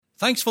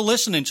Thanks for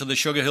listening to the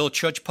Sugar Hill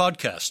Church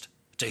podcast.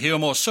 To hear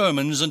more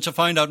sermons and to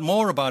find out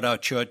more about our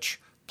church,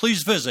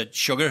 please visit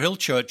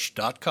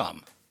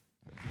sugarhillchurch.com.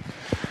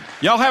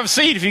 Y'all have a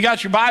seat. If you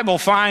got your Bible,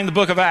 find the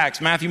book of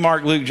Acts. Matthew,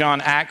 Mark, Luke, John,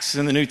 Acts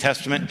in the New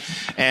Testament.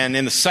 And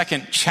in the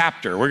second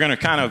chapter, we're going to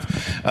kind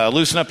of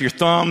loosen up your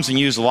thumbs and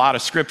use a lot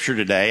of scripture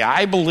today.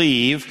 I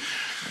believe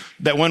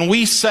that when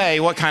we say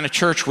what kind of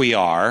church we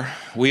ought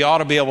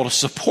to be able to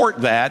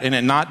support that and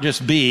it not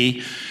just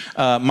be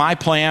my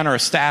plan or a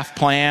staff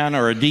plan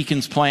or a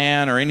deacon's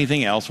plan or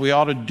anything else. We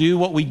ought to do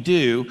what we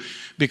do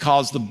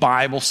because the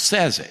Bible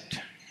says it.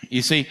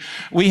 You see,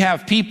 we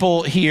have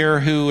people here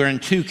who are in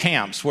two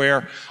camps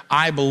where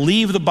I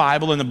believe the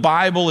Bible and the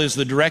Bible is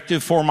the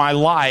directive for my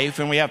life.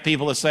 And we have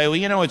people that say, well,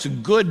 you know, it's a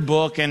good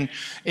book and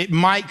it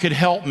could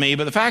help me.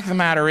 But the fact of the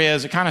matter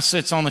is it kind of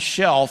sits on the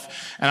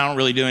shelf and I don't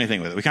really do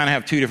anything with it. We kind of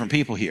have two different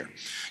people here.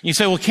 You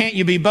say, well, can't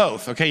you be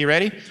both? Okay, you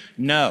ready?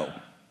 No,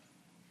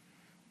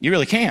 you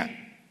really can't.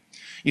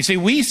 You see,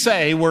 we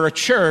say we're a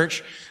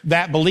church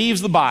that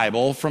believes the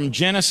Bible from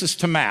Genesis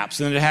to Maps,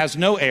 and it has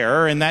no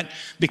error, and that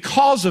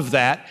because of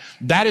that,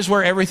 that is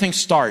where everything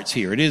starts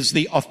here. It is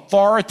the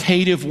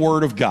authoritative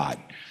Word of God.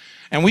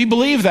 And we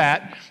believe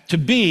that to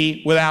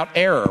be without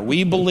error.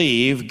 We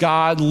believe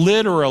God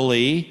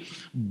literally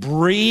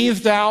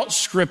breathed out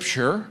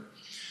Scripture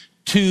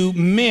to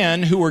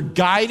men who were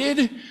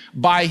guided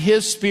by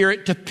His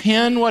Spirit to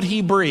pen what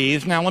He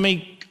breathed. Now, let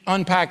me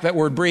unpack that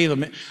word breathe.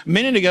 A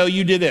minute ago,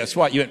 you did this.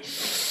 What? You went,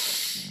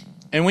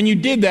 and when you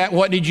did that,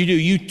 what did you do?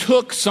 You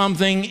took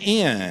something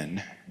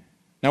in.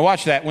 Now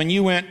watch that. When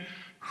you went,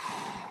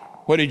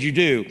 what did you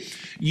do?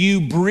 You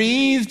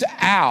breathed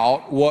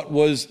out what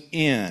was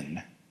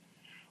in.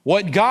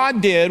 What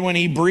God did when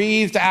He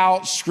breathed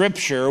out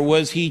Scripture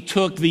was He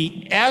took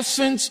the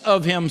essence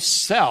of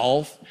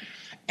Himself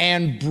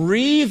and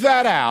breathed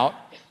that out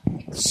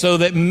so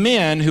that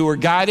men who were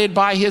guided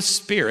by His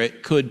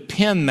Spirit could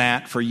pen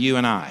that for you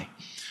and I.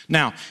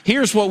 Now,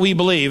 here's what we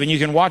believe, and you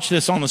can watch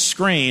this on the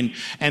screen,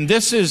 and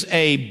this is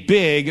a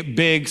big,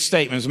 big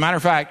statement. As a matter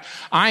of fact,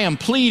 I am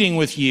pleading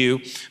with you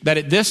that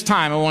at this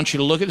time, I want you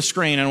to look at the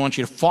screen and I want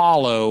you to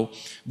follow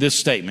this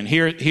statement.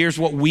 Here's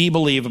what we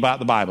believe about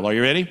the Bible. Are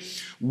you ready?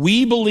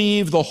 We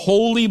believe the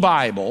Holy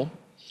Bible,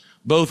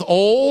 both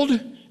Old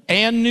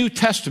and New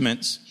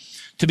Testaments,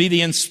 to be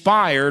the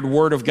inspired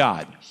Word of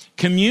God,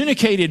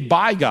 communicated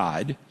by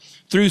God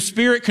through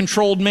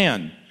Spirit-controlled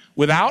men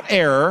without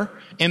error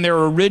in their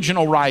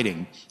original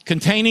writing,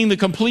 containing the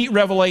complete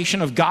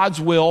revelation of God's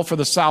will for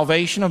the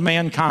salvation of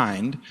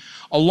mankind,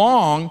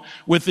 along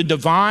with the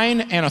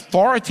divine and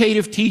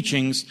authoritative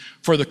teachings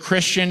for the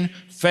Christian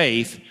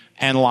faith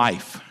and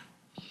life.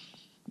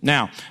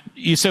 Now,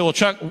 you say, well,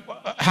 Chuck,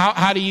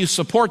 how do you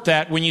support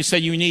that when you say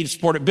you need to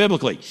support it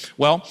biblically?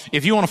 Well,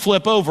 if you want to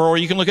flip over, or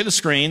you can look at the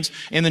screens,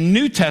 in the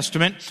New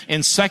Testament,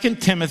 in 2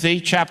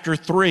 Timothy chapter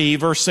 3,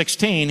 verse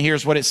 16,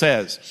 here's what it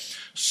says.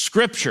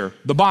 Scripture,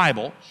 the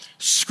Bible,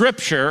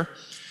 Scripture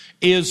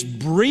is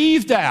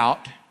breathed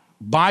out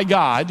by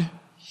God.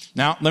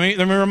 Now, let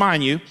me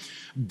remind you,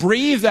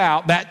 breathed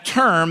out, that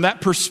term,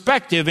 that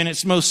perspective in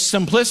its most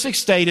simplistic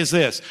state is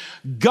this.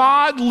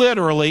 God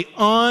literally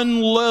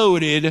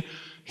unloaded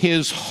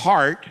His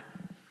heart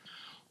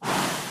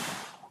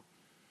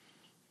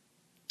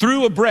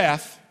through a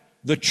breath,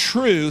 the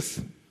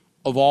truth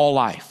of all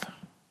life.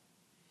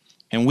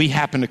 And we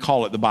happen to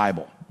call it the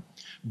Bible.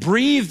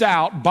 Breathed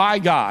out by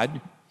God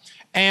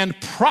and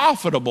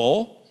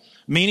profitable,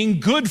 meaning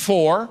good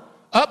for,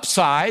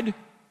 upside,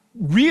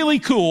 really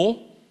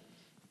cool,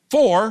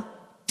 for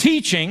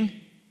teaching,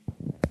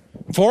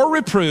 for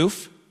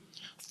reproof,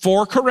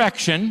 for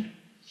correction,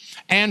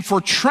 and for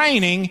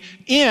training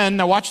in,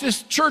 now watch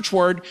this church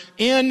word,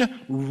 in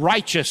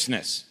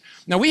righteousness.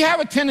 Now we have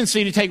a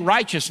tendency to take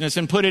righteousness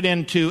and put it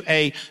into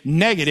a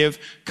negative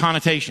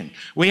connotation.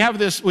 We have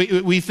this,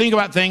 we think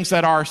about things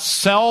that are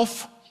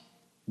self-righteous.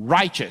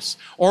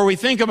 Or we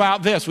think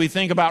about this, we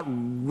think about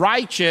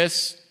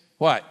righteous,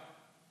 what?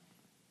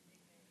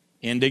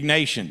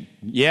 Indignation.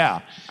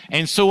 Yeah.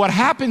 And so what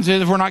happens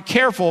is, if we're not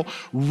careful,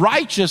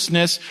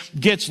 righteousness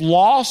gets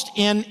lost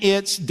in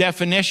its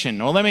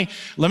definition. Well, let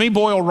me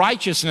boil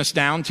righteousness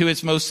down to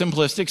its most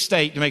simplistic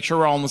state to make sure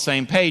we're all on the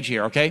same page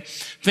here, okay?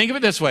 Think of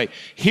it this way.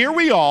 Here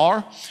we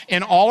are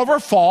in all of our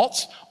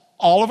faults,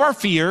 all of our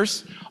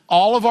fears,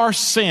 all of our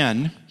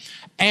sin,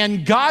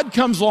 and God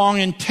comes along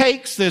and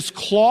takes this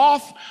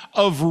cloth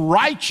of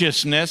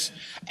righteousness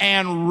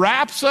and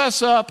wraps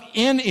us up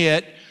in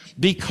it,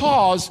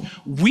 because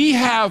we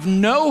have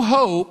no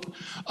hope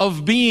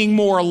of being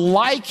more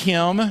like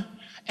Him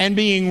and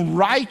being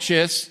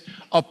righteous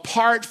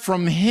apart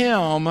from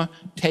Him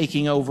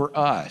taking over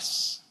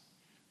us.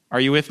 Are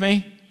you with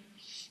me?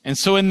 And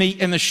so in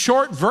the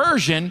short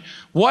version,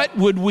 what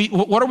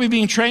are we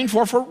being trained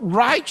for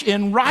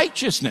in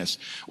righteousness?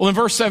 Well, in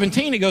verse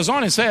 17, it goes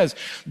on and says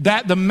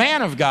that the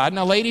man of God,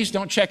 now ladies,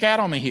 don't check out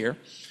on me here,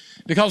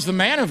 because the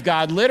man of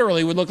God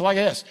literally would look like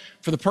this.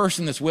 For the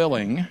person that's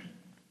willing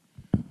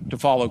to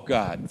follow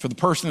God, for the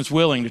person that's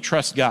willing to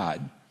trust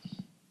God.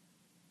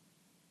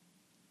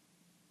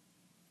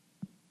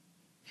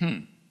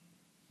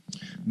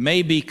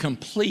 may be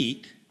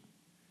complete,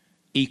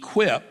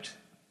 equipped.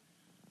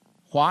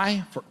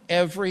 Why? For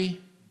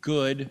every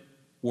good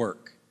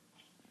work.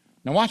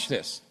 Now watch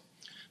this.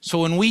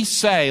 So when we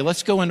say,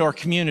 let's go into our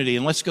community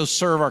and let's go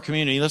serve our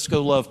community, let's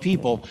go love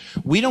people,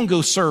 we don't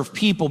go serve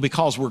people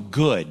because we're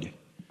good.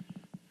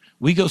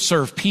 We go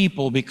serve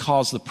people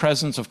because the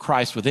presence of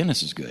Christ within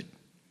us is good.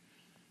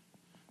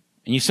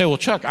 And you say, well,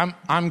 Chuck,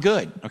 I'm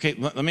good. Okay,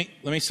 let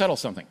me settle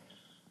something.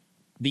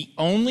 The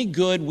only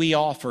good we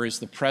offer is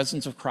the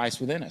presence of Christ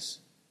within us.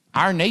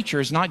 Our nature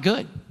is not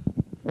good.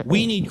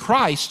 We need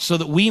Christ so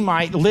that we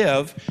might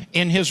live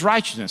in his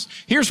righteousness.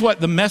 Here's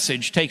what the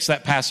Message takes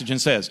that passage and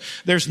says.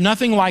 There's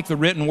nothing like the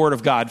written word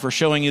of God for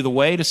showing you the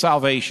way to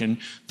salvation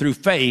through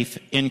faith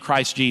in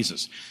Christ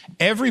Jesus.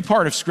 Every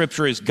part of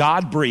Scripture is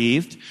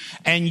God-breathed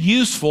and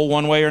useful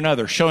one way or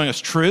another, showing us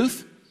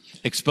truth,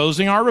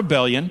 exposing our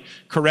rebellion,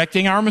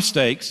 correcting our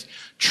mistakes,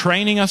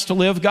 training us to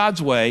live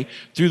God's way.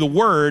 Through the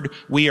Word,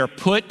 we are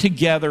put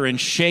together and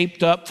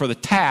shaped up for the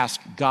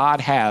task God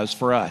has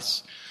for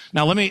us.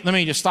 Now, let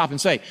me just stop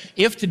and say,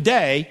 if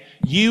today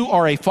you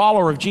are a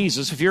follower of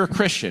Jesus, if you're a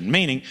Christian,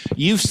 meaning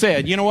you've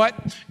said, you know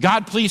what?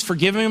 God, please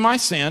forgive me my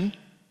sin.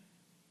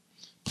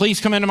 Please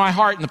come into my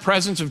heart in the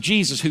presence of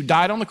Jesus who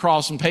died on the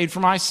cross and paid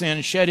for my sin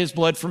and shed his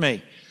blood for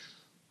me.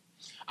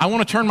 I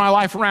want to turn my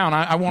life around.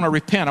 I want to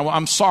repent.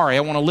 I'm sorry.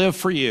 I want to live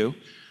for you.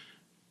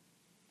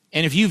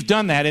 And if you've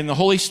done that in the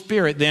Holy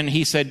Spirit, then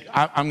he said,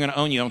 I'm going to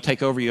own you. I'm going to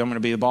take over you. I'm going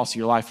to be the boss of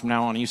your life from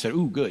now on. And you said,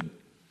 ooh, good.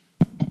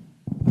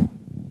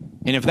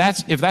 And if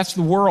that's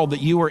the world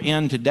that you are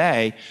in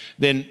today,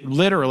 then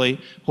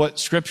literally what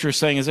Scripture is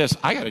saying is this: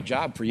 I got a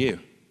job for you.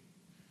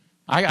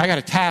 I got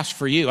a task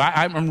for you.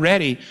 I'm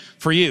ready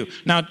for you.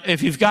 Now,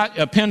 if you've got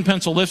a pen,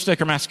 pencil, lipstick,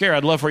 or mascara,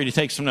 I'd love for you to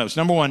take some notes.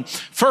 Number one,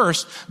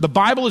 first, the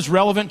Bible is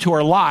relevant to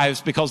our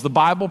lives because the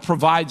Bible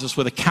provides us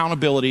with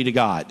accountability to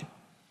God.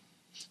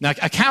 Now,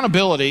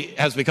 accountability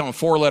has become a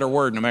four-letter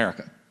word in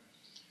America.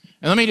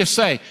 And let me just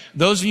say,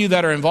 those of you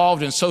that are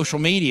involved in social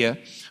media,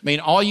 I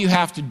mean, all you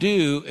have to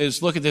do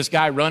is look at this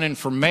guy running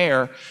for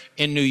mayor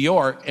in New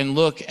York and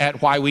look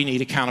at why we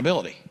need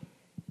accountability.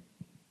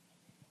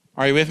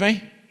 Are you with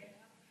me?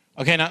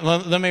 Okay, now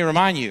let me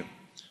remind you,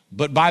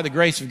 but by the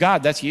grace of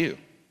God, that's you.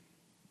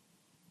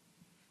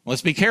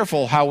 Let's be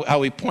careful how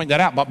we point that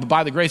out, but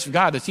by the grace of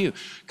God, that's you.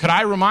 Could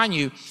I remind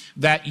you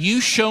that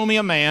you show me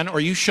a man or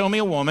you show me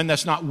a woman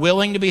that's not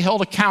willing to be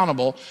held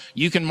accountable,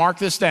 you can mark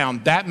this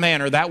down, that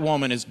man or that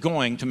woman is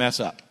going to mess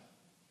up.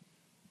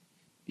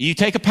 You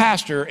take a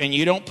pastor and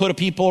you don't put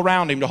people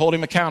around him to hold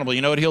him accountable.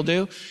 You know what he'll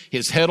do?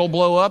 His head will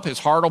blow up, his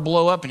heart will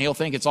blow up, and he'll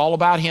think it's all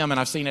about him, and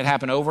I've seen it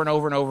happen over and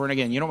over and over and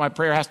again. You know what my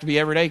prayer has to be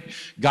every day?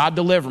 God,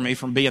 deliver me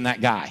from being that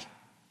guy.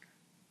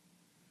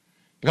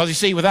 Because you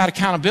see, without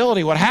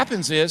accountability, what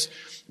happens is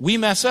we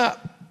mess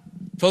up.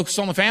 Focus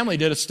on the Family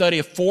did a study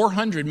of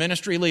 400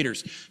 ministry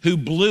leaders who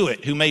blew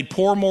it, who made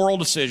poor moral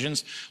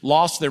decisions,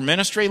 lost their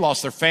ministry,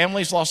 lost their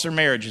families, lost their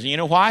marriages. And you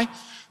know why?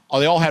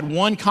 They all had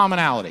one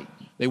commonality.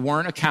 They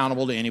weren't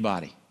accountable to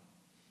anybody.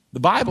 The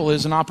Bible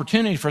is an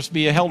opportunity for us to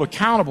be held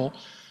accountable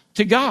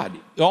to God.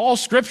 All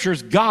Scripture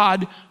is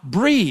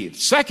God-breathed.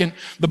 Second,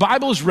 the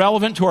Bible is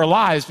relevant to our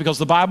lives because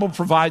the Bible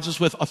provides us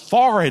with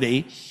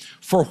authority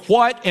for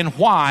what and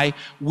why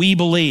we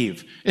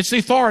believe. It's the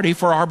authority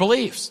for our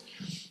beliefs.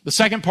 The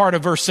second part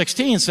of verse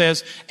 16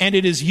 says, and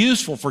it is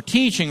useful for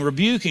teaching,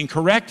 rebuking,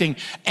 correcting,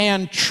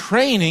 and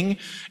training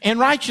in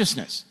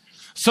righteousness.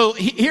 So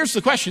here's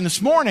the question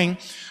this morning.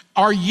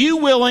 Are you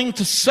willing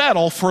to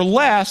settle for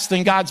less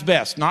than God's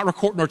best? Not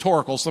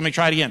rhetorical, so let me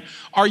try it again.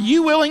 Are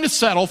you willing to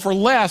settle for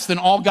less than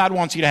all God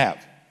wants you to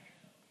have?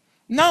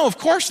 No, of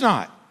course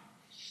not.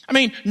 I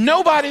mean,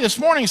 nobody this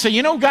morning say,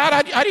 you know, God,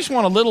 I just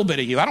want a little bit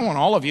of you. I don't want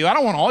all of you. I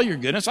don't want all your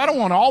goodness. I don't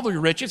want all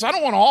your riches. I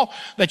don't want all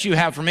that you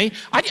have for me.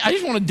 I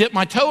just want to dip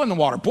my toe in the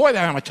water. Boy,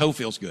 my toe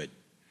feels good.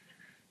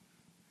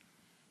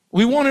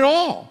 We want it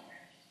all.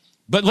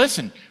 But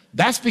listen,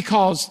 that's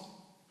because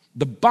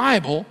the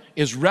Bible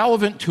is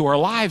relevant to our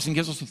lives and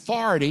gives us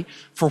authority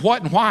for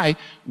what and why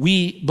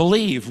we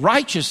believe.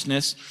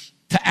 Righteousness,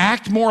 to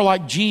act more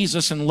like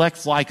Jesus and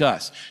less like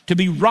us. To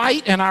be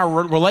right in our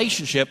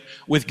relationship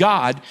with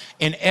God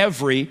in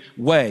every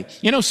way.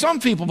 You know,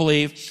 some people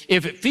believe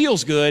if it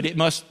feels good, it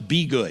must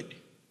be good.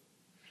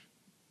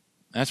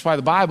 That's why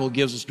the Bible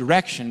gives us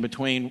direction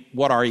between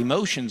what our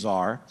emotions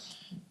are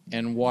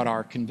and what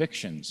our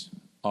convictions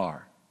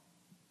are.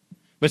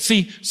 But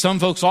see, some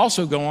folks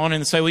also go on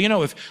and say, well, you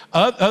know, if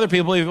other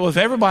people believe, well, if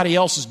everybody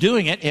else is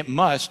doing it, it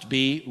must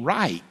be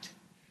right.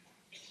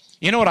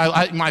 You know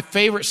what my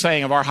favorite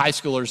saying of our high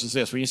schoolers is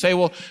this. When you say,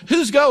 well,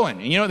 who's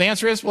going? And you know what the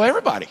answer is? Well,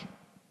 everybody.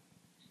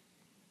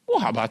 Well,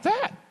 how about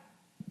that?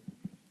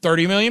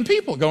 30 million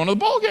people going to the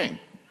ball game.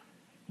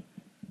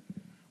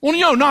 Well,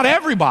 you know, not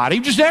everybody,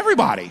 just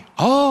everybody.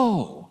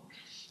 Oh,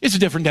 it's a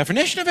different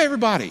definition of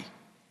everybody.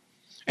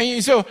 And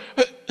you say,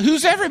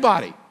 who's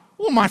everybody?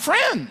 Well, my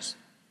friends.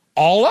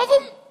 All of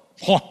them?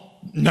 Well,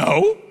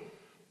 no.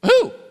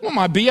 Who? Well,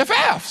 my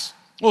BFFs.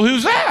 Well,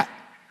 who's that?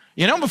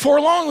 You know, before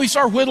long, we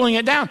start whittling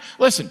it down.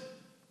 Listen,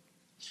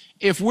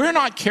 If we're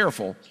not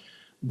careful,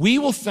 we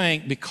will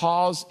think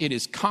because it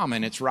is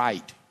common, it's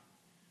right.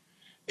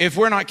 If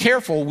we're not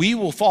careful, we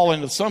will fall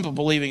into something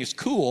believing it's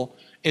cool,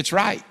 it's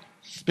right.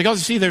 Because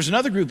you see, there's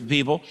another group of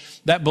people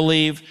that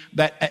believe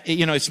that,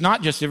 it's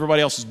not just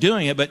everybody else is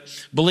doing it, but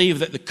believe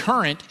that the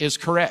current is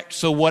correct.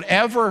 So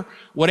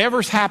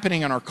whatever's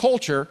happening in our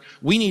culture,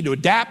 we need to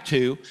adapt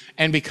to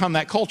and become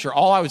that culture.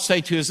 All I would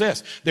say to you is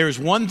this: there is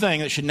one thing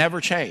that should never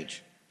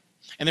change.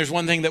 And there's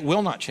one thing that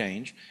will not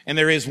change. And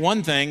there is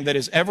one thing that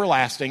is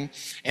everlasting.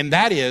 And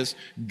that is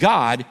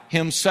God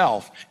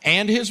himself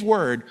and his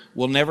word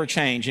will never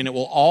change. And it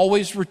will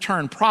always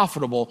return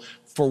profitable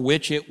for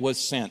which it was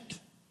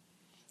sent.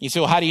 You say,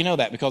 well, how do you know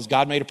that? Because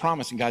God made a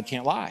promise and God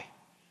can't lie.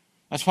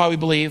 That's why we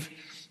believe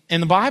in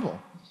the Bible.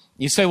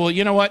 You say, well,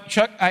 you know what,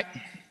 Chuck,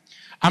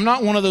 I'm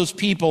not one of those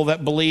people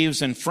that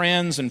believes in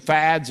friends and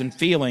fads and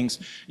feelings.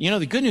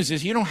 The good news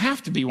is you don't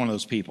have to be one of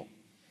those people.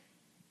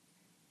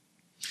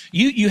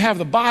 You have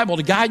the Bible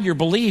to guide your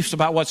beliefs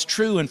about what's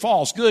true and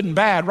false, good and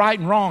bad, right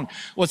and wrong,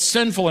 what's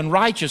sinful and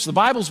righteous. The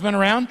Bible's been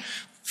around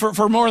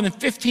for more than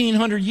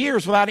 1,500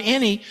 years without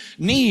any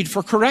need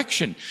for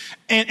correction.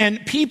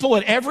 And people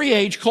at every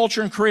age,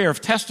 culture, and career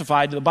have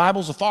testified to the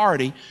Bible's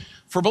authority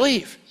for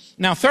belief.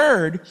 Now,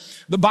 third,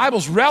 the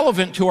Bible's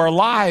relevant to our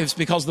lives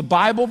because the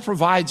Bible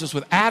provides us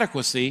with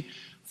adequacy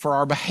for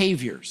our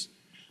behaviors.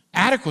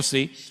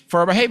 Adequacy for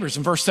our behaviors.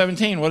 In verse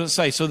 17, what does it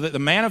say? So that the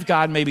man of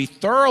God may be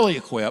thoroughly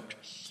equipped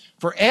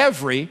for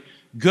every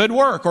good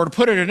work. Or to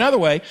put it another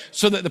way,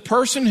 so that the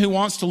person who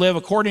wants to live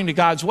according to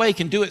God's way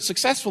can do it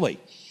successfully.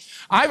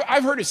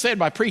 I've heard it said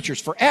by preachers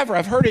forever.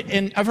 I've heard it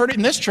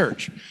in this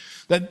church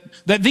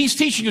that these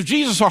teachings of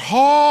Jesus are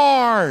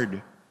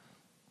hard.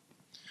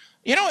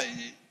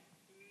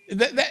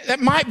 That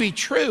might be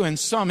true in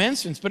some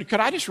instance, but could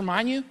I just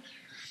remind you,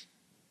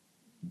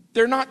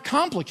 they're not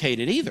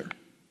complicated either.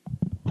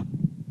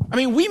 I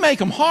mean, we make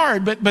them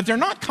hard, but they're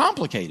not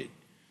complicated.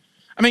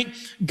 I mean,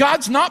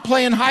 God's not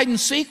playing hide and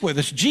seek with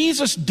us.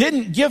 Jesus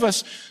didn't give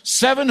us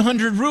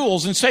 700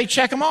 rules and say,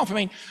 check them off. I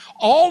mean,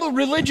 all the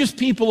religious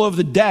people of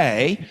the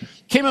day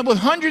came up with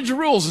hundreds of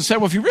rules and said,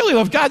 well, if you really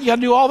love God, you got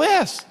to do all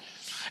this.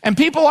 And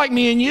people like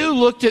me and you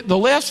looked at the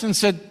list and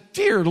said,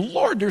 dear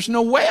Lord, there's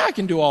no way I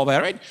can do all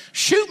that, right?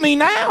 Shoot me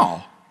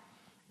now,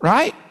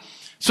 right?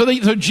 So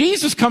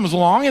Jesus comes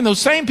along and those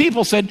same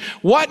people said,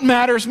 what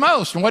matters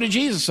most? And what did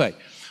Jesus say?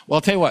 Well,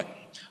 I'll tell you what,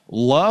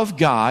 love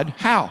God,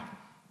 how?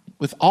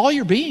 With all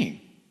your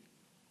being.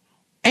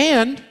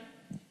 And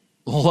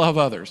love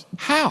others.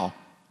 How?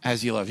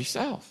 As you love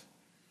yourself.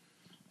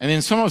 And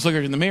then some of us look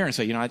in the mirror and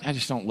say, I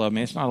just don't love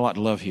me. It's not a lot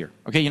to love here.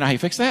 Okay, you know how you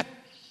fix that?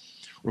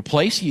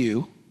 Replace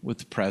you with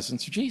the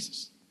presence of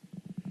Jesus.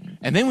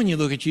 And then when you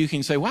look at you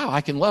can say, wow, I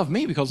can love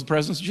me because of the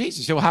presence of Jesus.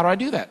 You say, well, how do I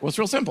do that? Well, it's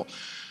real simple.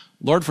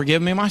 Lord,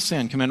 forgive me my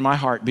sin. Come into my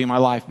heart. Be my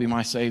life. Be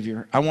my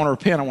Savior. I want to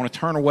repent. I want to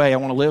turn away. I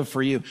want to live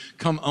for you.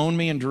 Come own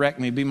me and direct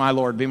me. Be my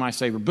Lord. Be my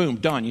Savior. Boom,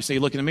 done. You say, you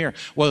look in the mirror.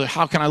 Well,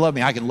 how can I love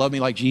me? I can love me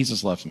like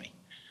Jesus loves me.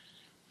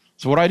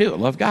 So what do? I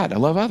love God. I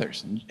love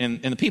others.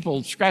 And the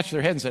people scratch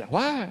their head and say,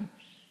 why?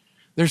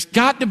 There's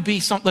got to be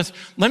something.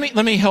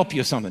 Let me help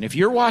you with something. If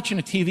you're watching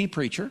a TV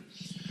preacher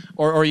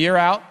or you're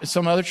out at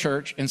some other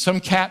church and some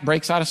cat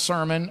breaks out a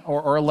sermon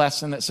or a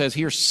lesson that says,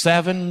 here's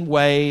 7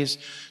 ways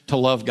to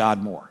love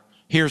God more.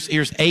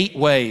 Here's 8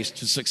 ways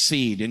to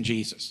succeed in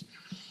Jesus.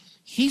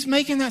 He's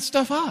making that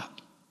stuff up.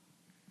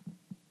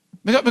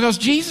 Because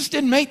Jesus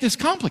didn't make this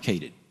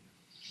complicated.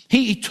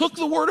 He took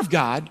the word of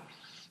God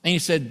and he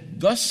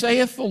said, thus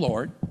saith the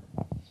Lord.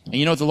 And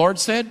you know what the Lord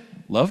said?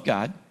 Love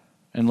God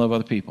and love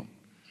other people.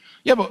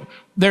 Yeah, but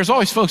there's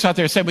always folks out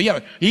there that say, but yeah,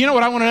 you know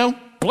what I want to know?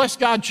 Bless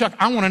God, Chuck,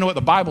 I want to know what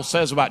the Bible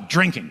says about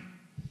drinking.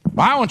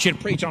 Well, I want you to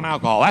preach on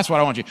alcohol. That's what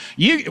I want you.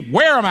 You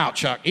wear them out,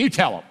 Chuck. You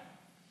tell them.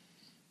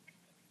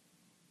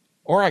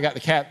 Or I got the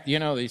cat,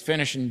 he's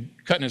finishing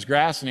cutting his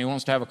grass and he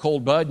wants to have a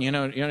cold bud.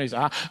 And he's,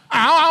 I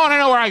want to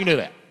know where I can do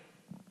that.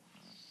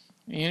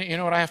 You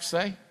know what I have to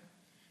say?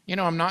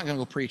 I'm not going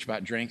to go preach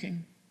about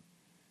drinking.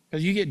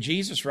 Because you get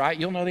Jesus right,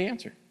 you'll know the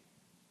answer.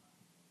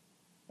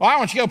 Well, I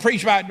want you to go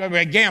preach about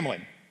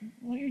gambling.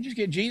 Well, you just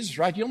get Jesus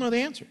right, you'll know the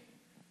answer.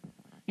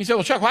 You say,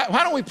 well, Chuck,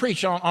 why don't we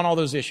preach on all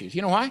those issues?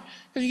 You know why?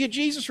 Because you get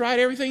Jesus right,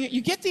 everything,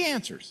 you get the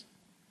answers.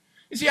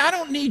 You see, I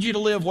don't need you to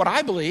live what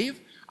I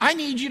believe. I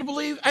need you to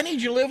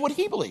live what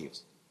he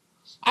believes.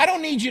 I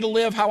don't need you to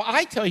live how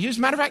I tell you. As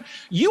a matter of fact,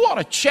 you ought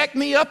to check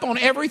me up on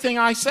everything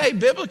I say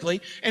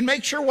biblically and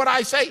make sure what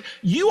I say,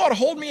 you ought to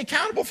hold me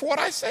accountable for what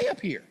I say up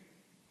here.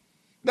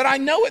 That I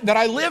know it, that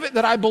I live it,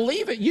 that I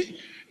believe it.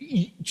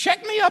 You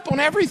check me up on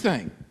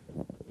everything.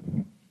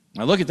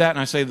 I look at that and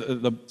I say,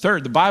 the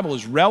third, the Bible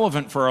is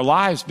relevant for our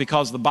lives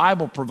because the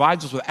Bible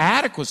provides us with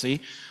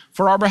adequacy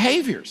for our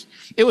behaviors.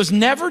 It was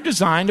never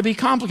designed to be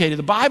complicated.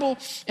 The Bible,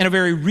 in a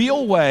very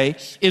real way,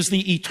 is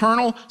the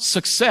eternal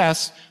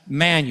success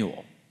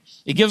manual.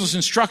 It gives us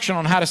instruction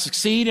on how to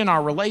succeed in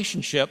our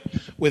relationship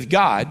with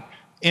God,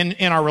 in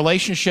our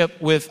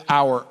relationship with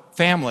our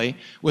family,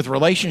 with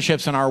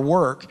relationships in our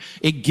work.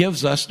 It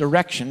gives us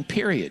direction,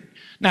 period.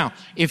 Now,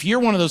 if you're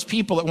one of those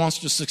people that wants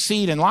to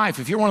succeed in life,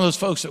 if you're one of those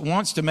folks that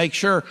wants to make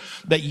sure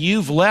that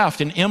you've left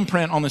an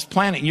imprint on this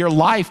planet and your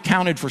life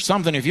counted for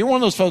something, if you're one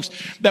of those folks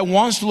that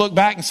wants to look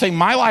back and say,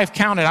 my life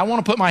counted, I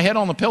want to put my head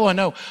on the pillow and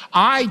know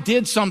I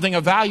did something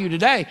of value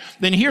today,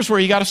 then here's where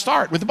you got to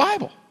start, with the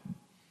Bible.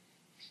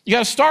 You got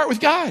to start with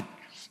God,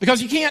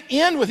 because you can't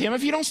end with Him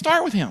if you don't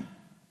start with Him.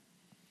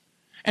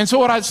 And so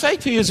what I'd say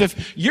to you is,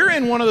 if you're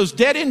in one of those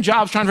dead-end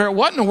jobs trying to figure out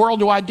what in the world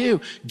do I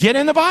do, get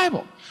in the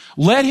Bible.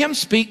 Let Him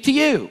speak to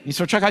you. You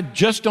say, Chuck, I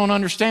just don't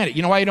understand it.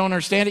 You know why you don't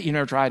understand it? You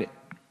never tried it.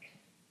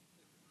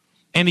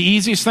 And the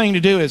easiest thing to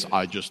do is,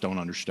 I just don't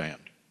understand.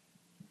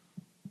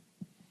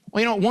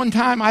 Well, one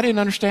time I didn't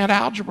understand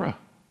algebra.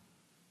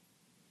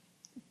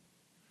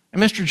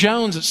 And Mr.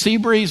 Jones at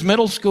Seabreeze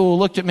Middle School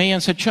looked at me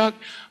and said, Chuck,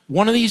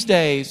 one of these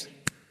days,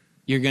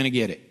 you're going to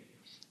get it.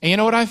 And you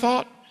know what I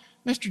thought?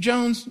 Mr.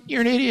 Jones,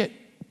 you're an idiot.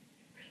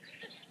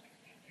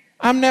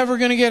 I'm never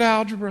going to get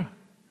algebra.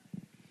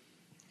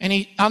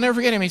 And I'll never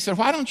forget him. He said,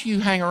 why don't you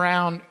hang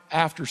around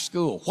after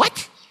school?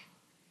 What?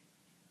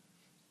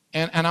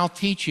 And I'll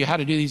teach you how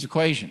to do these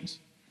equations.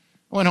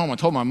 I went home and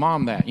told my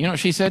mom that. You know what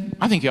she said?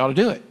 I think you ought to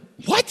do it.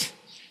 What?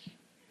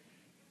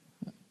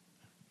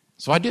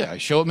 So I did. I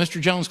show up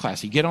Mr. Jones' class.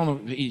 He'd get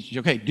on he's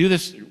okay, do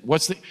this.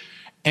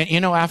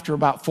 And after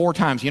about 4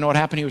 times, you know what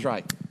happened? He was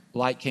right.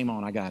 Light came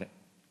on. I got it.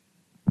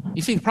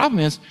 You see, the problem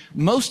is,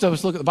 most of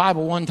us look at the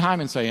Bible one time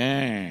and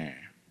say,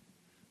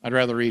 I'd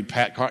rather read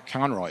Pat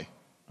Conroy.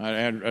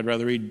 I'd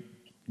rather read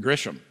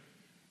Grisham.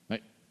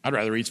 I'd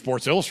rather read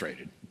Sports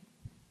Illustrated.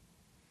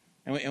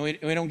 And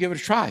we don't give it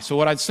a try. So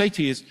what I'd say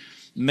to you is,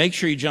 make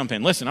sure you jump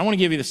in. Listen, I want to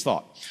give you this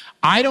thought.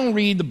 I don't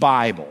read the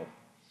Bible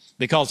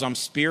because I'm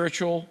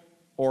spiritual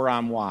or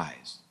I'm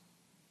wise.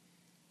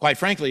 Quite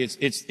frankly,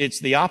 it's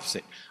the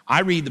opposite.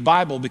 I read the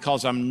Bible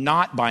because I'm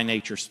not by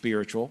nature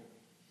spiritual.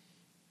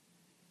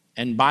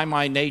 And by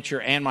my nature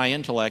and my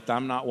intellect,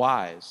 I'm not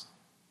wise.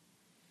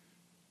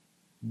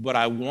 But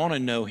I want to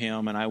know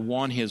Him and I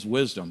want His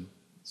wisdom,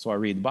 so I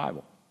read the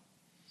Bible.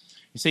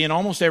 You see, in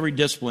almost every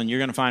discipline, you're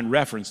going to find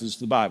references to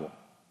the Bible.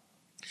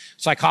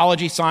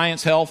 Psychology,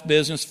 science, health,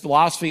 business,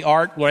 philosophy,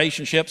 art,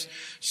 relationships,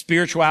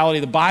 spirituality.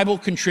 The Bible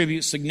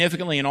contributes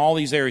significantly in all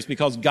these areas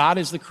because God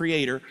is the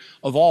creator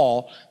of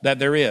all that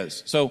there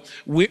is. So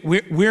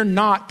we're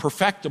not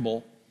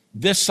perfectible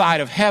this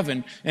side of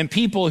heaven, and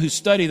people who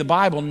study the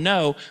Bible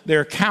know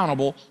they're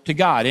accountable to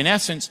God. In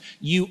essence,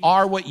 you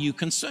are what you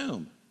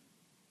consume.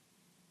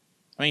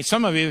 I mean,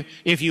 some of you,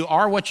 if you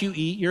are what you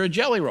eat, you're a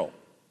jelly roll.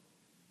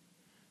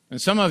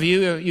 And some of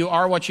you, you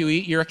are what you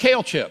eat, you're a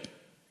kale chip,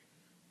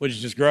 which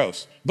is just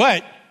gross.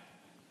 But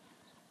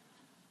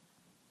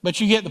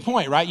you get the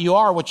point, right? You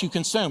are what you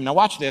consume. Now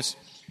watch this.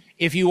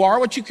 If you are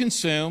what you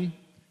consume,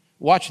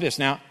 watch this.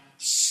 Now,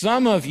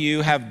 some of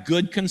you have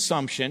good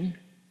consumption,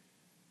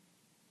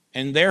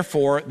 and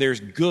therefore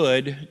there's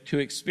good to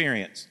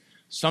experience.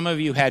 Some of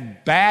you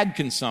had bad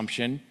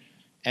consumption,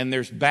 and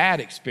there's bad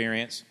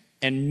experience.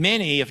 And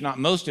many, if not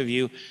most of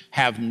you,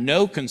 have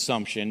no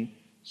consumption,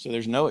 so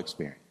there's no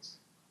experience.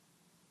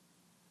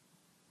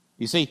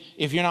 You see,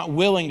 if you're not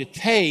willing to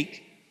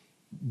take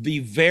the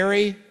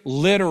very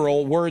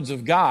literal words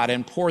of God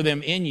and pour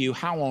them in you,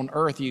 how on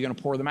earth are you going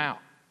to pour them out?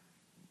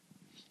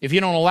 If you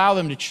don't allow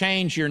them to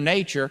change your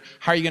nature,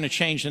 how are you going to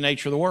change the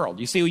nature of the world?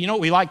 You see, you know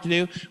what we like to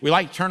do? We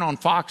like to turn on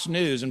Fox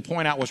News and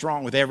point out what's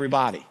wrong with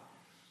everybody.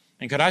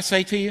 And could I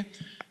say to you,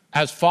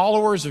 as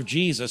followers of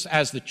Jesus,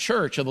 as the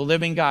church of the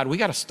living God, we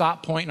got to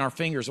stop pointing our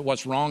fingers at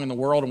what's wrong in the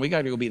world, and we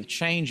got to go be the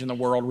change in the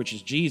world, which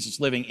is Jesus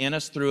living in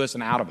us, through us,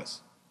 and out of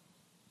us,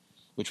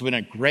 which would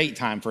have been a great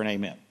time for an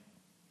amen.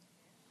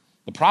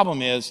 The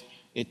problem is,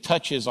 it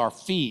touches our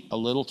feet a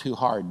little too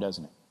hard,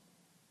 doesn't it?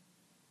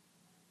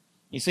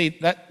 You see,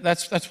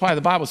 that's why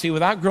the Bible,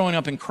 without growing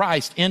up in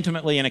Christ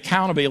intimately and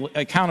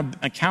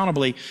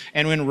accountably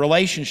and in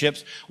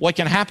relationships, what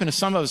can happen to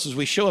some of us is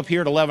we show up here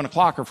at 11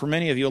 o'clock, or for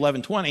many of you,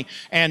 11:20,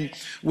 and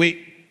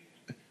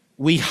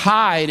we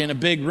hide in a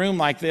big room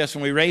like this,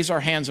 and we raise our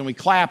hands and we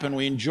clap and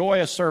we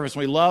enjoy a service. And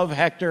we love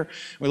Hector,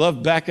 we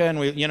love Becca, and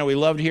we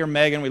love to hear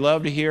Megan, we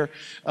love to hear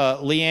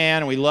Leanne,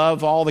 and we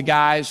love all the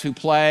guys who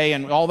play,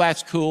 and all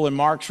that's cool, and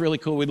Mark's really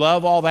cool. We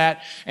love all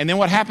that. And then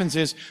what happens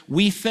is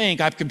we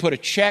think I can put a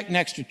check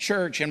next to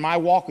church in my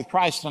walk with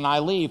Christ, and I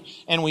leave,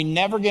 and we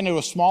never get into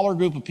a smaller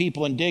group of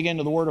people and dig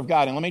into the Word of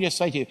God. And let me just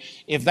say to you,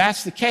 if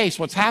that's the case,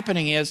 what's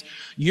happening is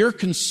you're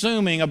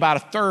consuming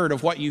about 1/3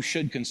 of what you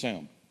should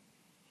consume.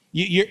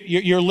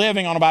 You're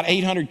living on about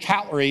 800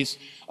 calories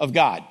of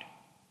God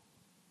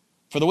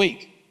for the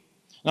week.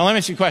 Now, let me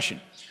ask you a question.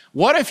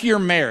 What if your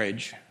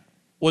marriage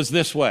was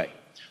this way?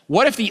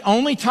 What if the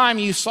only time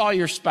you saw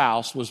your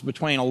spouse was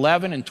between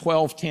 11 and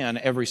 12:10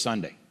 every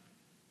Sunday?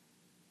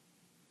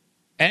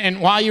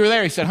 And while you were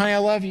there, he said, honey, I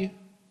love you.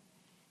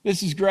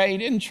 This is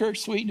great. Isn't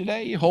church sweet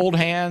today? You hold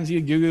hands, you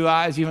goo-goo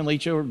eyes, you even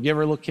reach over, give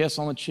her a little kiss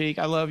on the cheek.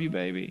 I love you,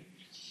 baby.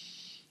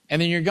 And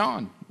then you're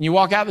gone. You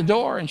walk out the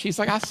door, and she's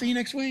like, I'll see you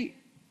next week.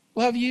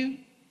 Love you.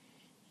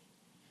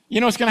 You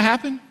know what's going to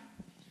happen?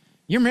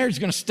 Your marriage is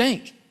going to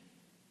stink.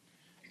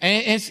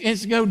 And it's going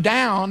to go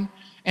down,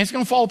 and it's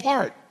going to fall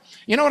apart.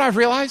 You know what I've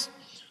realized?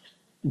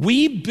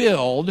 We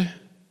build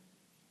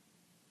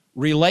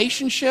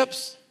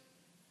relationships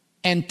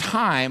and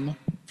time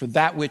for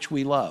that which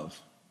we love.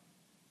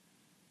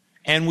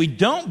 And we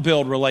don't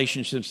build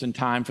relationships and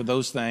time for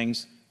those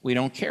things we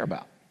don't care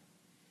about.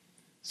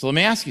 So let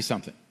me ask you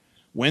something.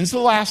 When's the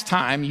last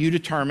time you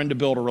determined to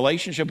build a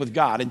relationship with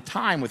God and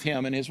time with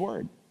Him and His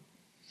Word?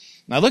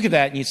 Now look at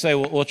that and you say,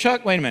 well,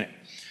 Chuck, wait a minute.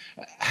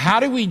 How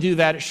do we do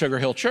that at Sugar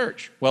Hill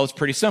Church? Well, it's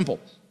pretty simple.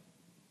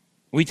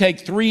 We take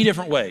 3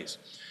 different ways.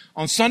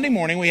 On Sunday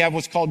morning, we have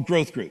what's called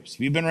growth groups. If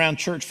you've been around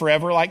church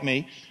forever like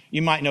me,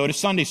 you might know it as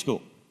Sunday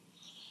school.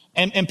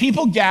 And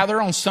people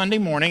gather on Sunday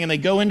morning and they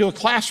go into a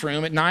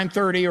classroom at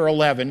 9:30 or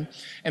 11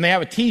 and they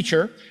have a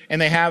teacher and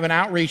they have an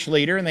outreach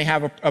leader and they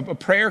have a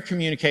prayer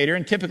communicator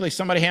and typically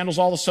somebody handles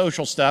all the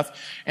social stuff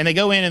and they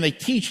go in and they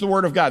teach the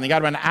Word of God. And they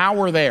got about an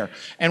hour there.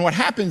 And what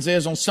happens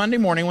is on Sunday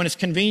morning when it's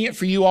convenient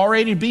for you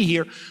already to be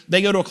here,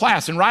 they go to a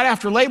class. And right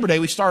after Labor Day,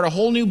 we start a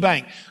whole new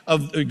bank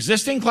of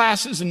existing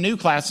classes and new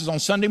classes on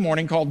Sunday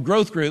morning called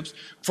growth groups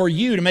for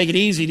you to make it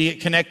easy to get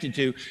connected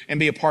to and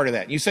be a part of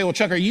that. And you say, well,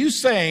 Chuck, are you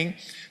saying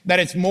that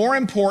it's more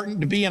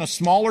important to be in a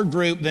smaller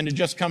group than to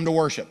just come to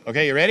worship?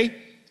 Okay, you ready?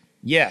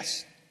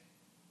 Yes.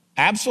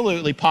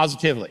 Absolutely,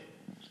 positively.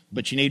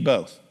 But you need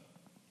both.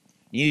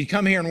 You need to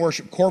come here and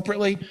worship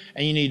corporately,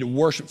 and you need to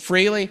worship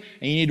freely,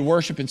 and you need to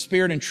worship in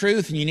spirit and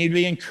truth, and you need to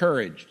be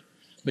encouraged.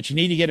 But you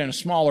need to get in a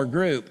smaller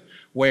group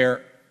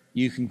where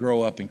you can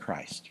grow up in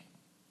Christ.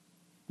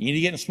 You need to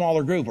get in a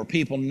smaller group where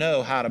people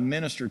know how to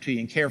minister to you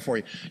and care for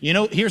you. You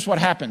know, here's what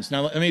happens.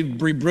 Now, let me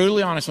be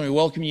brutally honest. Let me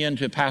welcome you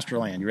into pastor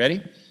land. You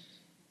ready?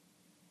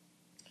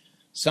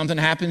 Something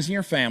happens in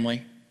your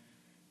family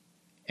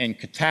and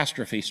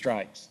catastrophe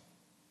strikes.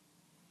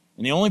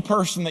 And the only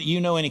person that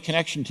you know any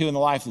connection to in the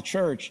life of the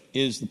church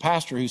is the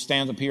pastor who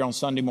stands up here on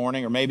Sunday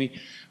morning, or maybe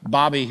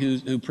Bobby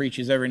who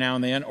preaches every now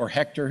and then, or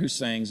Hector who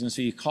sings. And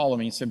so you call him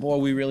and you say, boy,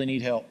 we really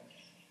need help.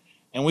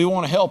 And we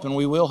want to help and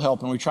we will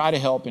help and we try to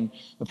help. And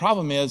the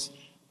problem is,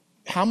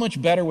 how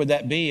much better would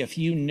that be if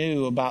you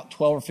knew about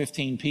 12 or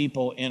 15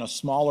 people in a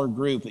smaller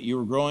group that you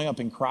were growing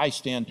up in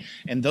Christ in,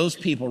 and those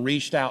people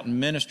reached out and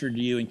ministered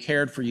to you and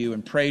cared for you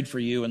and prayed for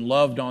you and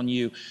loved on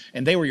you,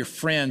 and they were your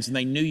friends and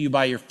they knew you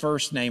by your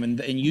first name and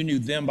you knew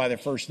them by their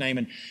first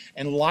name,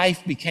 and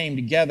life became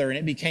together and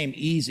it became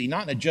easy,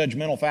 not in a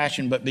judgmental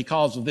fashion, but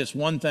because of this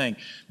one thing.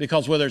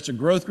 Because whether it's a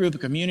growth group, a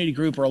community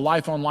group, or a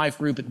life-on-life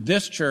group at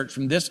this church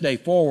from this day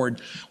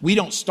forward, we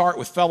don't start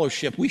with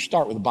fellowship, we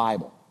start with the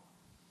Bible.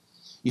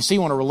 You see,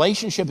 when a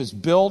relationship is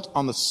built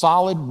on the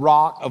solid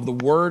rock of the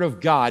Word of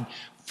God,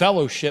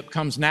 fellowship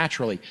comes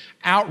naturally.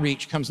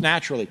 Outreach comes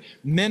naturally.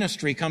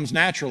 Ministry comes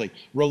naturally.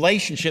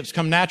 Relationships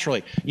come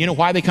naturally. You know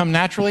why they come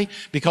naturally?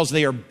 Because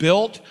they are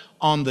built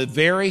on the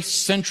very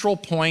central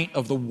point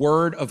of the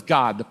Word of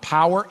God, the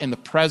power and the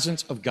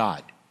presence of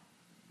God.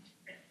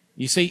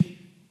 You see,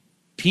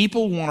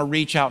 people want to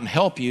reach out and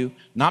help you,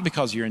 not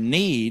because you're in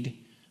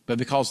need, but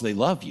because they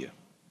love you.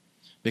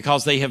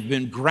 Because they have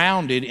been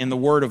grounded in the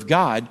Word of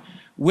God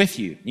with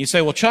you. You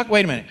say, well, Chuck,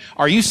 wait a minute.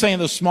 Are you saying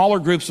those smaller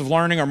groups of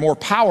learning are more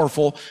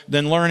powerful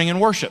than learning and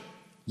worship?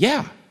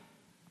 Yeah,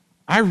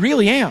 I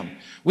really am.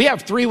 We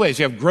have 3 ways.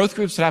 We have growth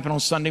groups that happen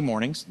on Sunday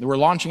mornings. We're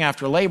launching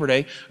after Labor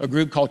Day a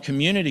group called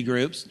community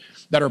groups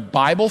that are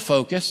Bible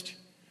focused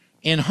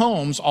in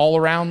homes all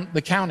around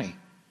the county.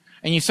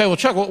 And you say, well,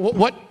 Chuck,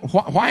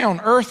 why on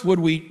earth would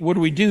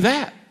we do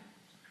that?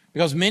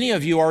 Because many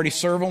of you already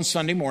serve on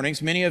Sunday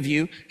mornings. Many of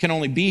you can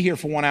only be here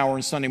for 1 hour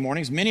on Sunday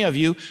mornings. Many of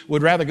you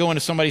would rather go into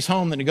somebody's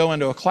home than to go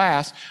into a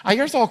class.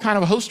 There's all kind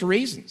of a host of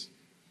reasons.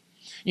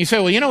 You say,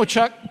 well, you know what,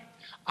 Chuck?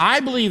 I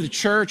believe the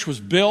church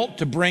was built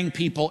to bring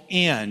people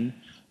in,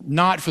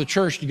 not for the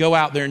church to go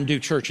out there and do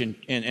church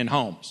in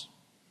homes.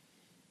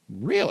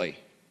 Really?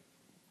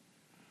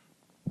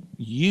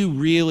 You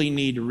really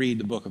need to read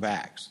the book of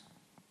Acts.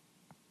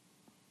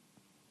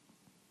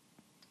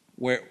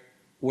 Where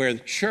the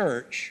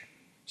church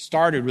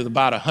started with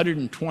about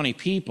 120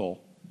 people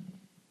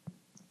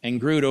and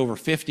grew to over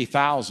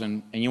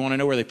 50,000. And you want to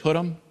know where they put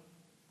them?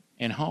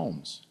 In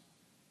homes.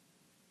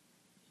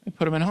 They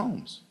put them in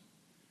homes.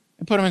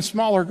 They put them in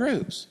smaller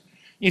groups.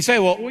 You say,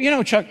 well, you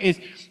know, Chuck,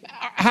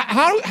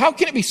 how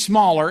can it be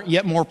smaller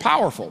yet more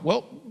powerful?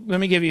 Well, let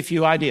me give you a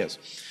few ideas.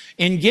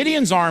 In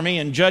Gideon's army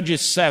in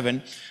Judges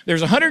 7,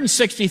 there's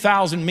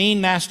 160,000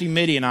 mean, nasty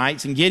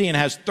Midianites, and Gideon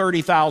has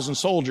 30,000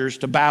 soldiers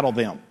to battle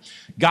them.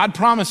 God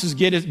promises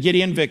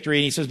Gideon victory,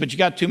 and he says, but you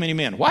got too many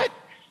men. What?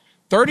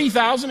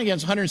 30,000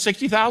 against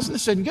 160,000?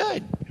 This isn't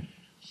good.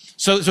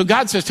 So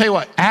God says, tell you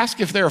what, ask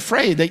if they're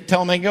afraid. They tell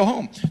them they can go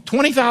home.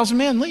 20,000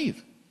 men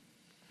leave.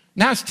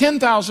 Now it's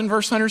 10,000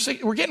 versus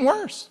 160. We're getting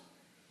worse.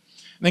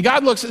 And then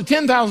God looks at the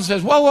 10,000 and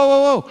says,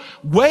 whoa.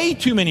 Way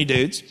too many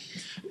dudes.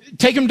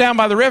 Take them down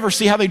by the river,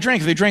 see how they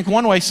drink. If they drink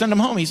one way, send them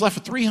home. He's left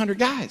with 300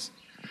 guys.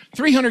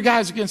 300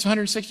 guys against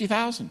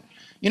 160,000.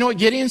 You know what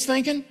Gideon's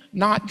thinking?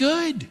 Not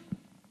good.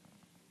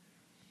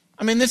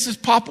 I mean, this is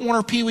Pop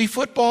Warner Pee Wee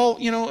football,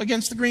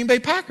 against the Green Bay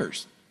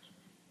Packers.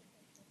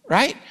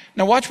 Right?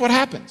 Now watch what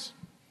happens.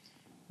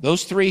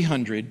 Those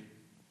 300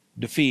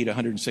 defeat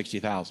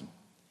 160,000.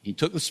 He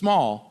took the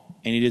small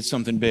and he did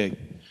something big.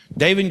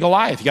 David and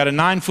Goliath, you got a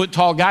 9-foot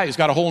tall guy who's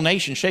got a whole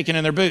nation shaking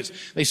in their boots.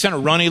 They sent a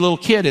runny little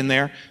kid in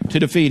there to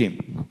defeat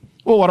him.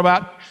 Well, what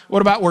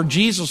about where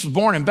Jesus was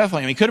born in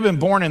Bethlehem? He could have been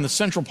born in the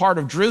central part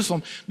of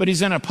Jerusalem, but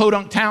he's in a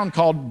podunk town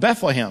called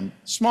Bethlehem,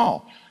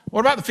 small.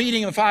 What about the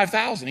feeding of the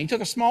 5,000? He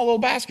took a small little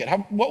basket.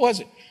 What was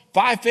it?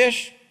 5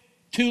 fish,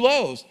 2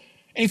 loaves,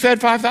 and he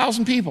fed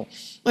 5,000 people.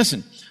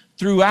 Listen,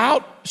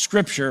 throughout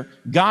Scripture,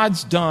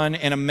 God's done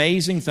an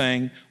amazing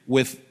thing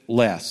with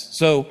less.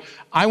 So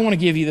I want to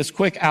give you this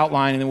quick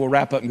outline and then we'll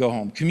wrap up and go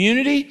home.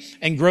 Community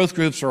and growth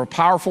groups are a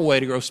powerful way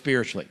to grow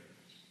spiritually.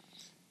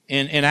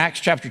 In Acts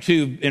chapter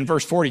 2, in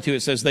verse 42, it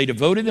says, they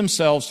devoted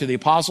themselves to the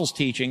apostles'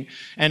 teaching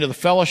and to the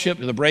fellowship,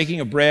 to the breaking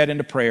of bread and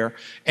to prayer.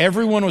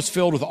 Everyone was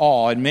filled with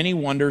awe and many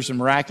wonders and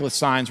miraculous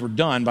signs were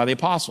done by the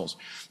apostles.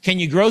 Can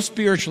you grow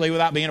spiritually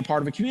without being a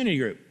part of a community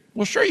group?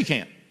 Well, sure you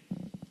can.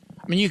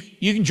 I mean,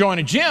 you can join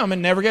a gym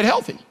and never get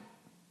healthy.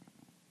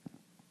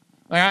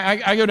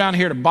 I go down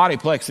here to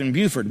Bodyplex in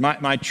Buford.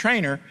 My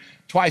trainer,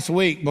 twice a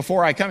week,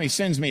 before I come, he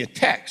sends me a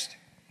text.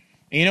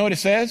 And you know what it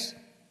says?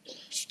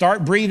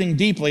 Start breathing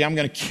deeply. I'm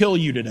going to kill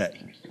you today.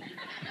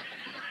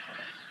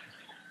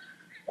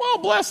 Well,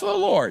 bless the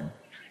Lord,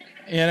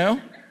 you know.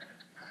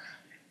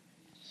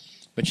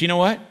 But you know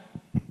what?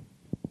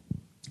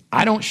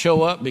 I don't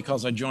show up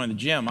because I joined the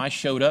gym. I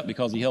showed up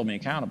because he held me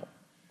accountable.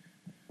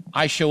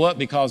 I show up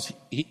because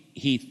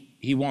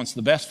he wants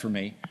the best for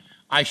me.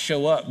 I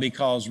show up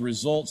because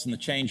results and the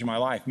change in my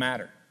life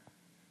matter.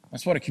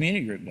 That's what a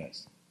community group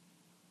does.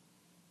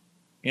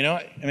 You know,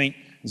 I mean,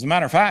 as a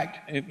matter of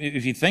fact,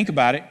 if you think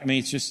about it, I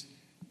mean,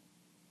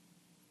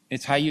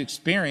 it's how you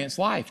experience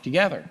life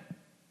together.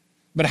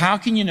 But how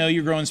can you know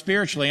you're growing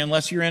spiritually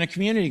unless you're in a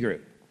community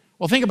group?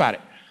 Well, think about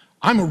it.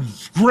 I'm a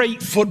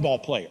great football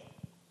player.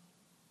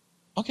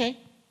 Okay.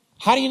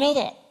 How do you know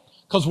that?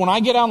 Because when I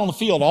get out on the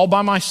field all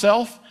by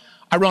myself,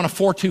 I run a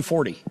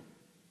 4.240.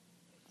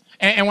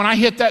 And when I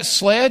hit that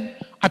sled,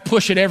 I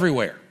push it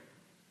everywhere.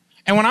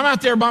 And when I'm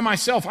out there by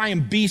myself, I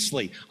am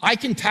beastly. I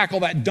can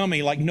tackle that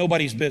dummy like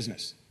nobody's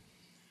business.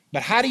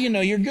 But how do you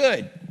know you're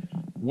good?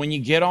 When you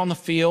get on the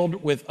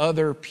field with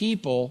other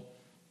people,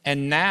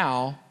 and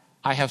now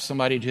I have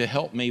somebody to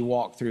help me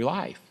walk through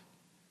life.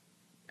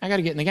 I got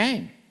to get in the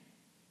game.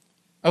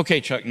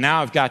 Okay, Chuck,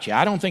 now I've got you.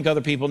 I don't think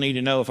other people need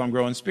to know if I'm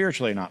growing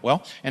spiritually or not.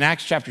 Well, in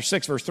Acts chapter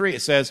 6, verse 3,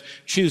 it says,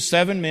 choose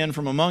 7 men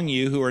from among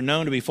you who are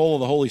known to be full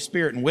of the Holy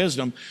Spirit and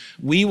wisdom.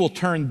 We will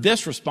turn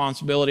this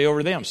responsibility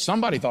over to them.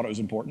 Somebody thought it was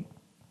important.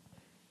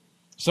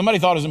 Somebody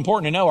thought it was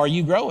important to know, are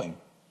you growing?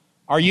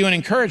 Are you an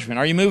encouragement?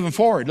 Are you moving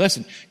forward?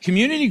 Listen,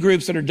 community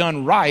groups that are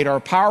done right are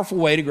a powerful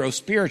way to grow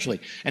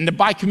spiritually. And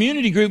by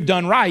community group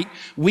done right,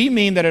 we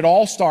mean that it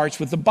all starts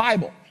with the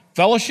Bible.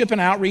 Fellowship and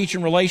outreach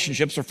and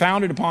relationships are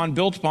founded upon,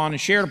 built upon,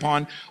 and shared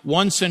upon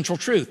one central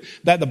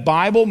truth, that the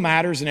Bible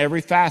matters in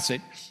every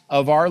facet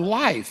of our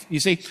life. You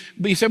say,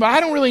 but I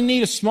don't really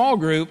need a small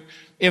group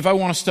if I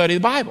want to study the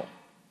Bible.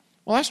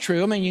 Well, that's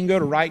true. I mean, you can go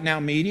to Right Now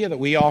Media that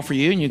we offer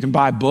you, and you can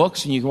buy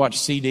books, and you can watch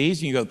CDs,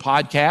 and you can go to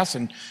podcasts,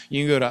 and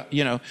you can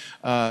go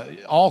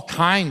to, all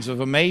kinds of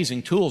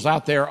amazing tools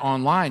out there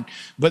online.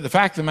 But the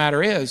fact of the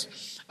matter is,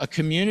 a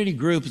community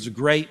group is a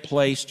great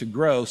place to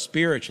grow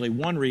spiritually.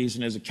 One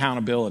reason is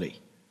accountability.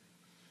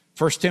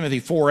 1 Timothy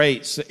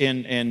 4:8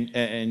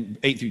 in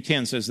 8 through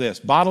 10 says this,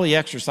 bodily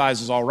exercise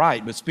is all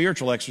right, but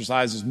spiritual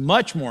exercise is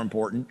much more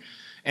important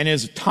and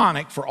is a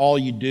tonic for all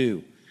you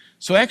do.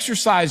 So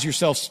exercise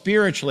yourself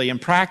spiritually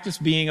and practice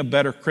being a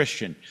better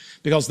Christian,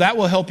 because that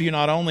will help you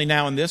not only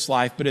now in this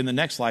life, but in the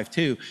next life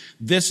too.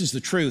 This is the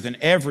truth, and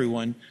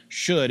everyone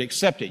should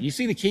accept it. You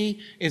see, the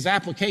key is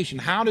application.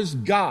 How does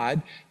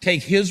God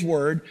take His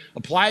word,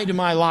 apply it to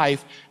my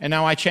life, and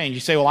now I change? You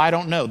say, well, I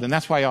don't know. Then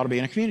that's why you ought to be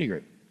in a community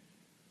group,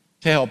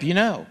 to help you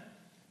know.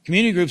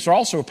 Community groups are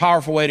also a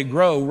powerful way to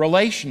grow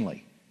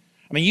relationally.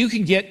 I mean, you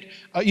can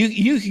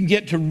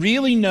get to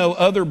really know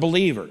other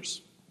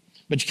believers,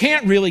 but you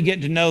can't really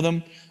get to know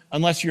them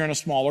unless you're in a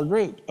smaller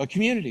group, a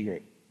community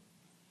group.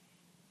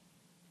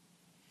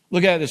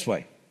 Look at it this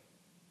way.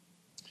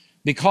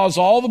 Because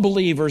all the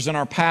believers in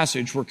our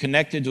passage were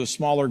connected to a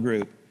smaller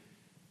group,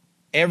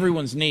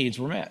 everyone's needs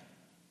were met.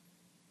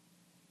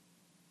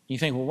 You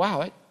think, well,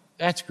 wow,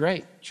 that's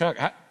great. Chuck,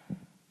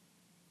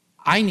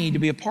 I need to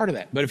be a part of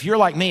that. But if you're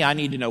like me, I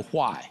need to know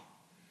why.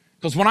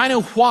 Because when I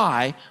know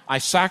why, I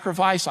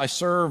sacrifice, I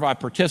serve, I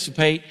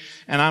participate,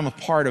 and I'm a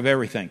part of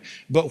everything.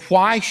 But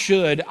why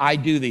should I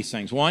do these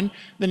things? One,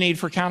 the need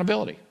for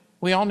accountability.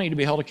 We all need to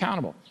be held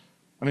accountable.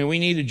 I mean, we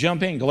need to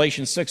jump in.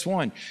 Galatians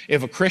 6:1.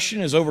 If a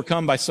Christian is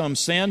overcome by some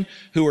sin,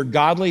 who are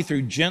godly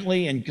through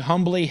gently and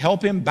humbly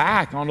help him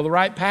back onto the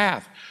right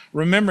path,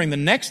 remembering the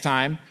next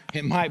time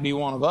it might be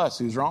one of us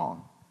who's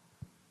wrong.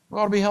 We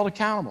ought to be held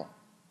accountable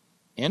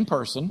in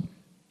person,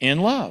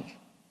 in love.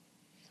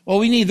 Well,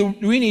 we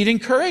need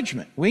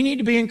encouragement. We need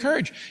to be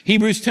encouraged.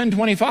 Hebrews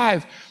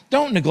 10:25.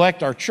 Don't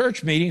neglect our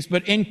church meetings,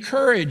 but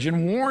encourage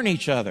and warn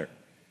each other.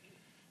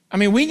 I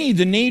mean, we need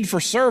the need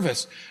for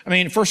service. I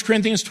mean, 1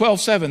 Corinthians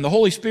 12:7, the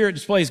Holy Spirit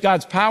displays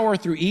God's power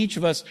through each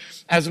of us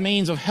as a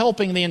means of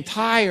helping the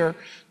entire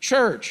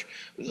church.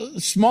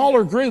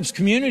 Smaller groups,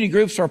 community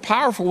groups are a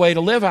powerful way to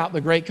live out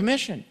the Great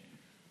Commission.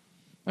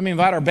 Let me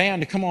invite our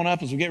band to come on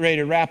up as we get ready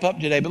to wrap up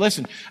today. But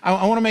listen,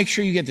 I want to make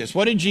sure you get this.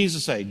 What did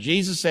Jesus say?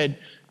 Jesus said,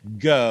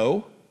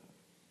 go.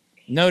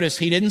 Notice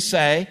he didn't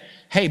say,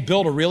 hey,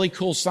 build a really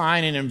cool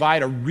sign and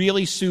invite a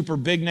really super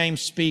big name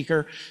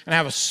speaker and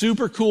have a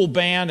super cool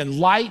band and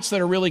lights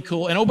that are really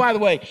cool. And oh, by the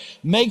way,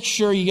 make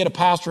sure you get a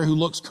pastor who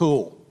looks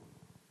cool.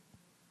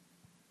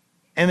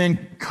 And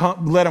then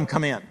let them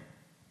come in.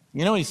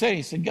 You know what he said?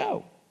 He said,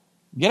 go.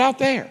 Get out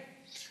there.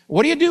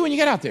 What do you do when you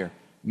get out there?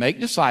 Make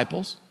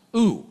disciples.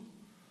 Ooh.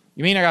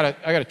 You mean I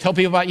gotta tell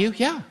people about you?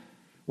 Yeah.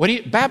 What do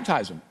you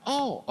baptize them?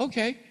 Oh,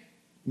 okay.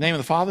 In the name of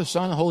the Father, the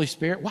Son, and the Holy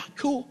Spirit. Wow,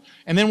 cool.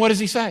 And then what does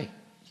he say?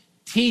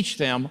 Teach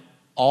them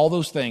all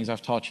those things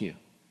I've taught you.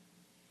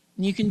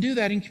 And you can do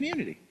that in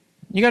community.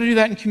 You got to do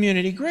that in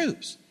community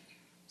groups.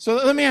 So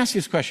let me ask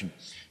you this question.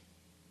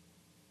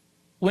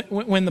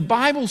 When the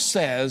Bible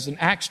says in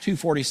Acts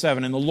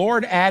 2:47, and the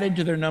Lord added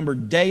to their number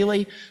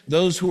daily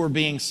those who were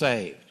being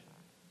saved,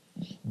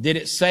 did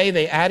it say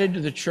they added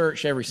to the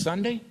church every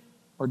Sunday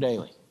or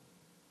daily?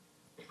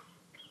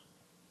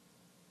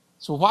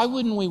 So why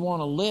wouldn't we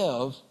want to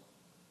live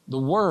the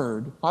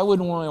Word? Why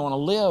wouldn't we want to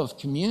live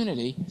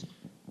community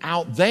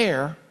out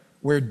there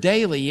where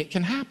daily it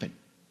can happen?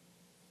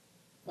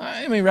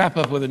 Let me wrap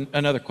up with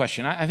another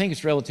question. I think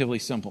it's relatively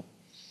simple.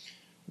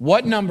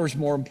 What number is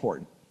more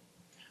important?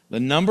 The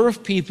number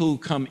of people who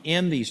come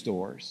in these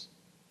doors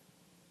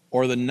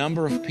or the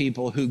number of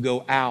people who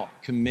go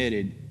out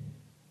committed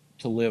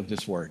to live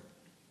this Word?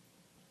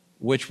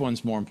 Which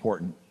one's more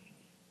important?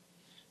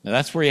 Now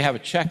that's where you have a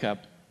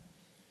checkup.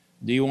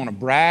 Do you want to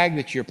brag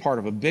that you're part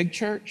of a big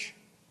church?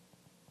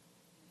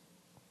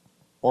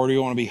 Or do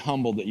you want to be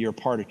humbled that you're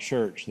part of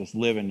church that's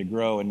living to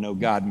grow and know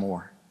God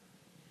more?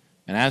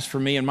 And as for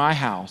me and my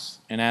house,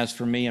 and as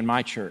for me and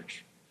my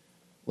church,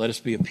 let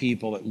us be a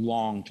people that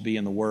long to be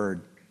in the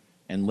Word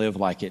and live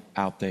like it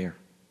out there.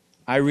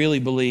 I really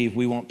believe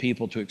we want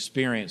people to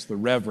experience the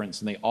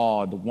reverence and the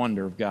awe and the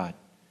wonder of God.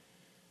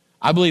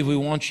 I believe we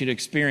want you to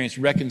experience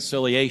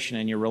reconciliation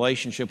in your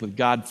relationship with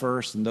God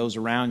first and those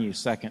around you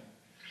second.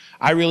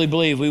 I really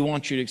believe we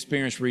want you to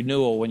experience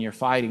renewal when you're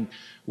fighting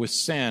with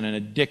sin and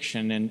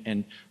addiction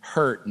and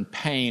hurt and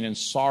pain and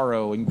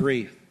sorrow and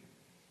grief.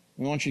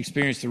 We want you to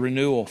experience the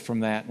renewal from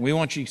that. We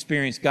want you to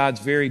experience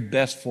God's very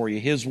best for you,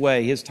 His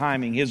way, His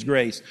timing, His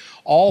grace,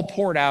 all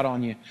poured out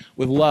on you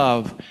with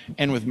love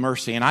and with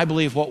mercy. And I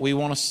believe what we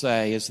want to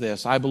say is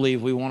this. I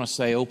believe we want to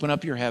say, open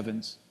up your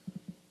heavens.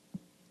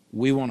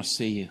 We want to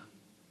see you.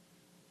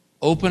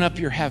 Open up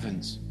your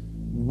heavens.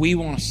 We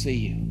want to see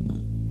you.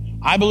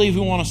 I believe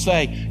we want to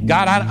say,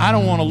 God, I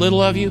don't want a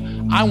little of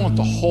you. I want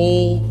the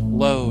whole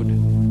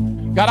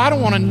load. God, I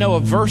don't want to know a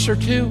verse or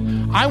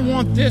two. I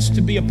want this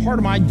to be a part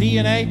of my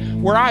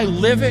DNA where I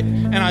live it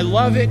and I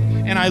love it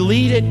and I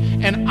lead it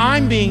and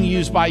I'm being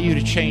used by you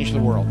to change the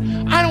world.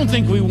 I don't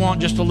think we want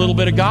just a little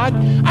bit of God.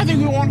 I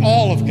think we want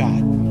all of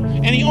God.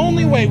 And the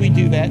only way we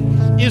do that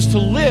is to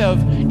live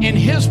in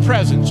His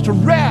presence, to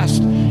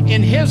rest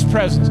in His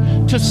presence,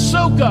 to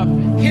soak up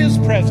His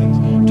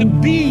presence, to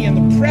be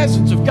in the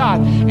presence of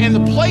God. And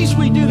the place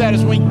we do that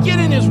is when we get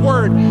in His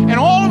Word, and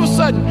all of a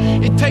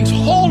sudden it takes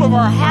hold of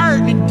our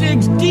heart and it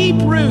digs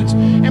deep roots.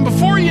 And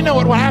before you know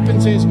it, what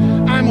happens is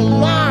I'm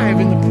alive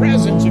in the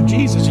presence of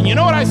Jesus. And you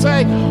know what I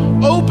say?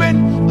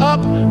 Open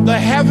up the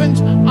heavens.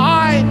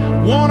 I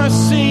want to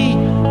see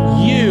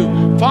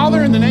you.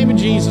 Father, in the name of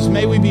Jesus,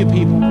 may we be a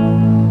people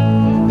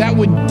that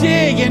would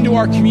dig into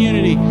our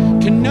community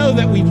to know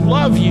that we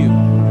love you,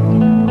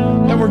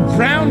 that we're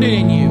grounded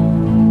in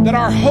you, that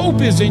our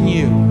hope is in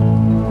you,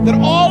 that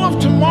all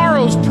of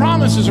tomorrow's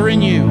promises are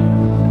in you,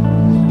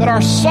 that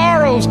our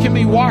sorrows can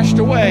be washed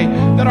away,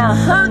 that our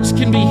hurts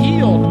can be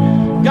healed.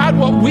 God,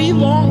 what we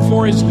long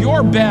for is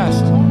your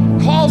best.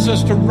 Calls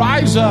us to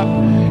rise up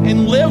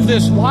and live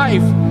this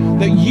life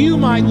that you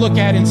might look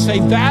at and say,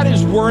 that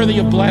is worthy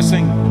of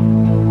blessing.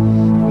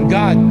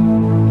 God,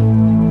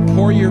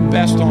 pour your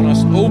best on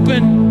us.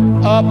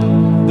 Open up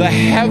the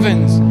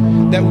heavens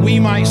that we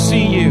might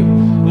see you.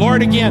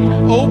 Lord, again,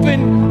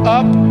 open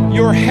up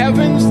your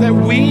heavens that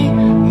we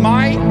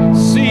might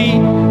see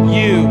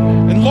you.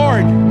 And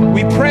Lord,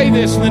 we pray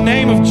this in the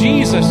name of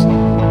Jesus.